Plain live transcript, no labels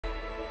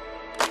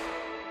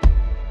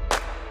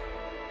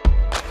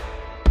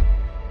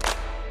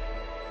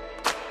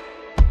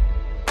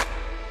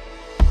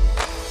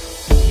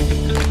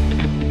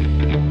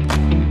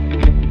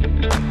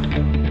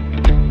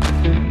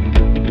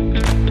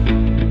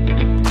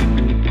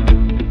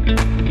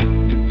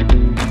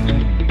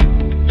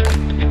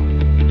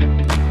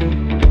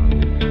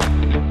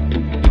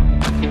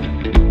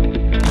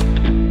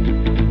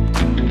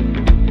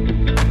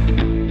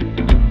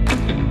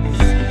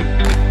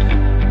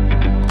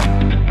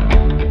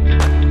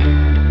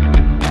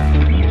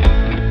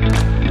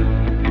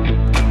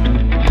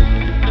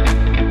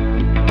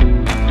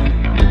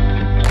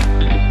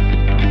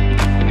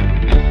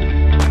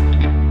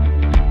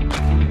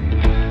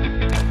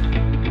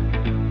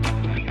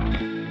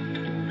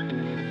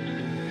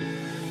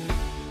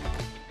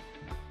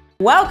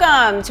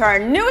Welcome to our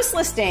newest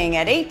listing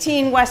at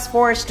 18 West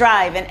Forrest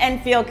Drive in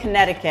Enfield,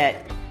 Connecticut.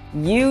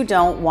 You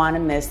don't want to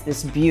miss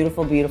this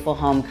beautiful, beautiful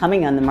home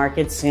coming on the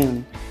market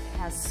soon. It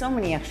has so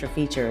many extra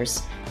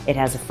features. It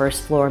has a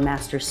first floor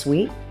master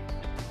suite.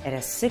 It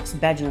has 6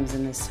 bedrooms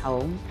in this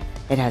home.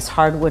 It has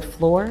hardwood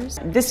floors.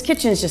 This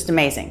kitchen is just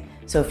amazing.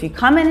 So if you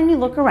come in and you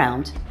look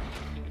around,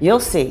 you'll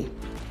see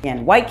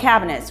and white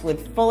cabinets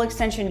with full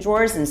extension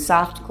drawers and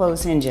soft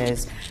close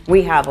hinges.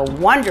 We have a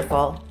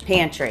wonderful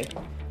pantry.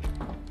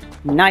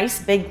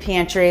 Nice big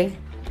pantry.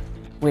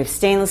 We have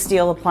stainless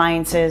steel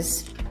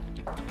appliances,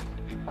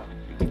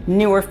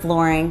 newer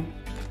flooring.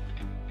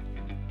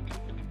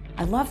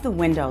 I love the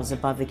windows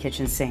above the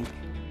kitchen sink.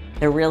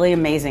 They're really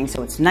amazing.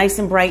 So it's nice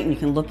and bright and you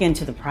can look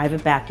into the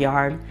private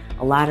backyard.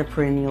 A lot of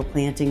perennial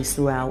plantings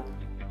throughout.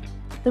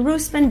 The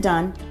roof's been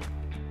done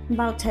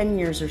about 10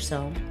 years or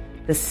so.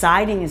 The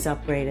siding is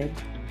upgraded.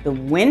 The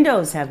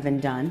windows have been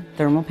done,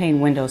 thermal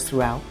pane windows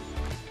throughout.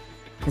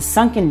 The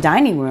sunken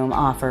dining room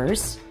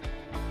offers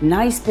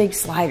nice big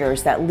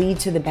sliders that lead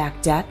to the back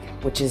deck,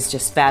 which is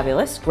just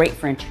fabulous, great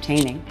for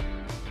entertaining.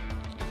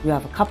 You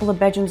have a couple of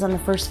bedrooms on the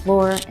first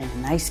floor and a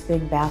nice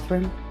big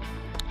bathroom.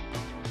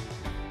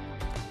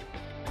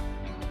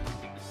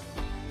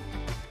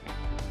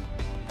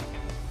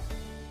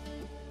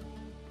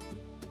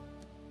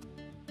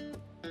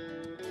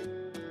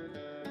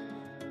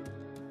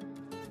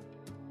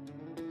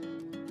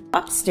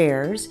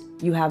 Upstairs,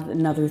 you have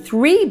another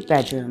 3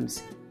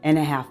 bedrooms and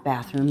a half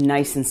bathroom,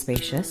 nice and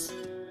spacious.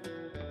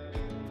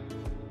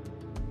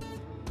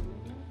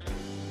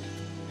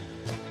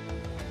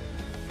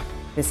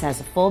 This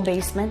has a full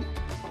basement.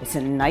 It's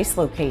in a nice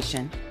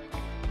location.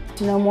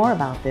 To know more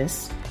about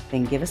this,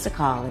 then give us a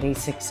call at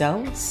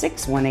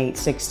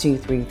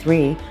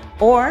 860-618-6233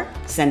 or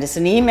send us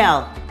an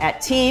email at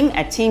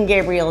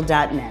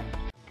team@teamgabriel.net.